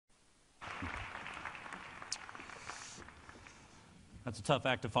That's a tough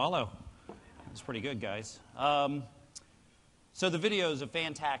act to follow. That's pretty good, guys. So the video is a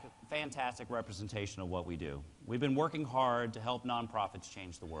fantastic representation of what we do. We've been working hard to help nonprofits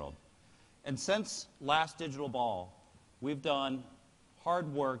change the world. And since last Digital Ball, we've done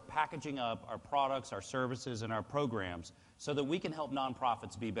hard work packaging up our products, our services, and our programs so that we can help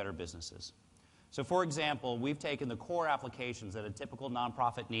nonprofits be better businesses. So for example, we've taken the core applications that a typical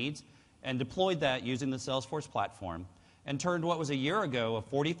nonprofit needs and deployed that using the Salesforce platform and turned what was a year ago a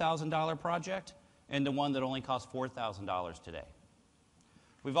 $40,000 project into one that only costs $4,000 today.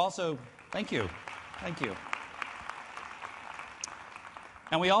 We've also, thank you.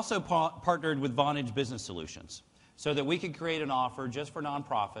 And we also partnered with Vonage Business Solutions so that we could create an offer just for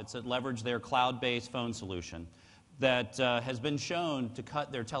nonprofits that leverage their cloud-based phone solution that has been shown to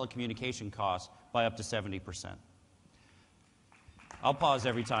cut their telecommunication costs by up to 70%. I'll pause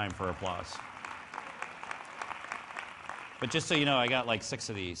every time for applause. But just so you know, I got like 6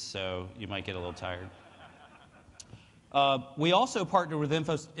 of these, so you might get a little tired. We also partnered with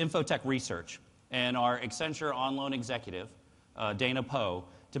Infotech Research and our Accenture on-loan executive, Dana Poe,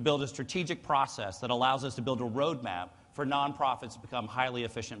 to build a strategic process that allows us to build a roadmap for nonprofits to become highly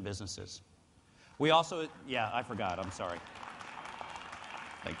efficient businesses. We also, yeah, I forgot, I'm sorry.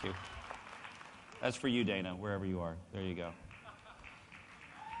 Thank you. That's for you, Dana, wherever you are. There you go.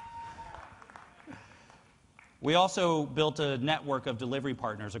 We also built a network of delivery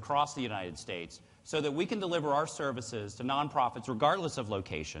partners across the United States so that we can deliver our services to nonprofits regardless of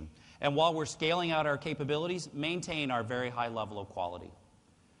location, and while we're scaling out our capabilities, maintain our very high level of quality.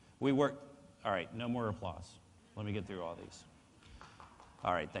 We work, all right, no more applause. Let me get through all these.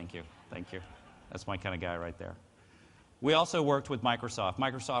 All right, thank you. That's my kind of guy right there. We also worked with Microsoft.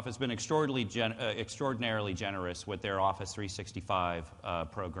 Microsoft has been extraordinarily generous with their Office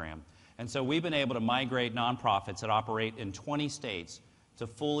 365 program. And so we've been able to migrate nonprofits that operate in 20 states to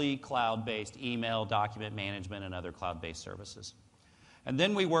fully cloud-based email, document management, and other cloud-based services. And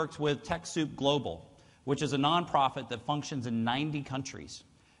then we worked with TechSoup Global, which is a nonprofit that functions in 90 countries.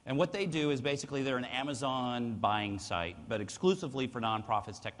 And what they do is basically they're an Amazon buying site, but exclusively for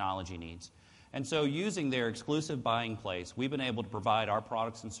nonprofits' technology needs. And so using their exclusive buying place, we've been able to provide our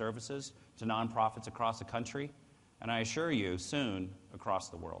products and services to nonprofits across the country, and I assure you, soon, across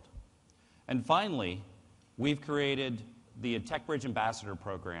the world. And finally, we've created the TechBridge Ambassador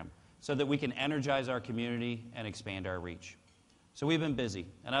Program so that we can energize our community and expand our reach. So we've been busy,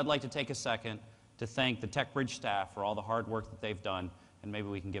 and I'd like to take a second to thank the TechBridge staff for all the hard work that they've done, and maybe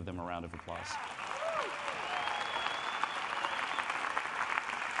we can give them a round of applause.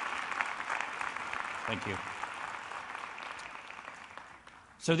 Thank you.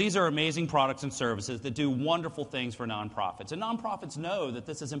 So these are amazing products and services that do wonderful things for nonprofits. And nonprofits know that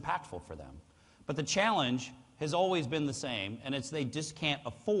this is impactful for them. But the challenge has always been the same, and it's they just can't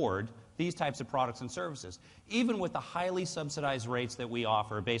afford these types of products and services, even with the highly subsidized rates that we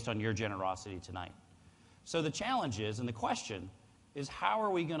offer based on your generosity tonight. So the challenge is, and the question is, how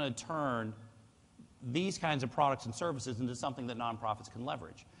are we going to turn these kinds of products and services into something that nonprofits can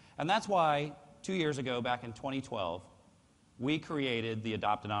leverage? And that's why 2 years ago, back in 2012, we created the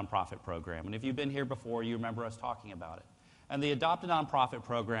Adopt a Nonprofit program. And if you've been here before, you remember us talking about it. And the Adopt a Nonprofit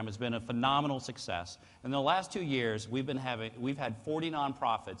program has been a phenomenal success. In the last 2 years, we've had 40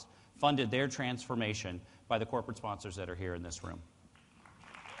 nonprofits funded their transformation by the corporate sponsors that are here in this room.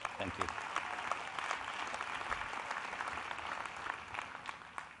 Thank you.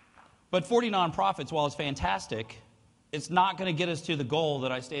 But 40 nonprofits, while it's fantastic, it's not going to get us to the goal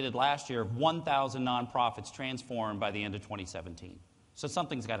that I stated last year of 1,000 nonprofits transformed by the end of 2017. So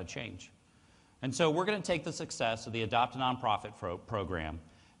something's got to change. And so we're going to take the success of the Adopt a Nonprofit program,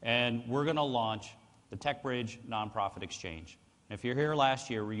 and we're going to launch the TechBridge Nonprofit Exchange. And if you're here last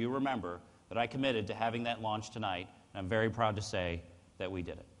year, you remember that I committed to having that launch tonight, and I'm very proud to say that we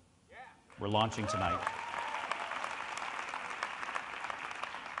did it. Yeah. We're launching tonight.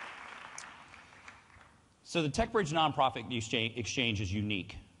 So the TechBridge Nonprofit Exchange is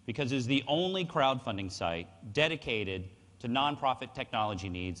unique because it is the only crowdfunding site dedicated to nonprofit technology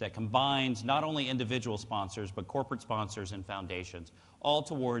needs that combines not only individual sponsors but corporate sponsors and foundations, all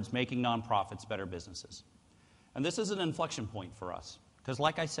towards making nonprofits better businesses. And this is an inflection point for us because,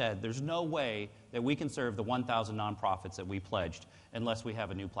 like I said, there's no way that we can serve the 1,000 nonprofits that we pledged unless we have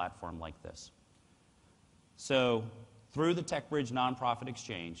a new platform like this. So through the TechBridge Nonprofit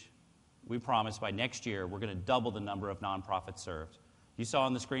Exchange, we promise by next year we're going to double the number of nonprofits served. You saw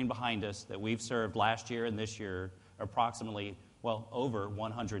on the screen behind us that we've served last year and this year approximately, well, over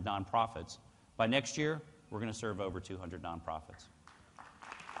 100 nonprofits. By next year, we're going to serve over 200 nonprofits.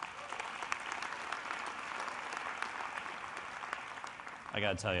 I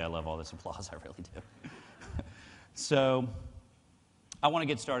got to tell you, I love all this applause. I really do. So I want to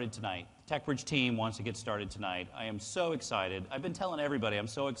get started tonight. The TechBridge team wants to get started tonight. I am so excited. I've been telling everybody I'm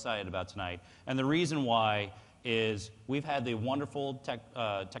so excited about tonight. And the reason why is we've had the wonderful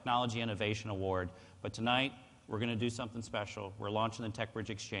Technology Innovation Award, but tonight we're going to do something special. We're launching the TechBridge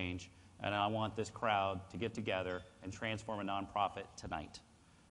Exchange, and I want this crowd to get together and transform a nonprofit tonight.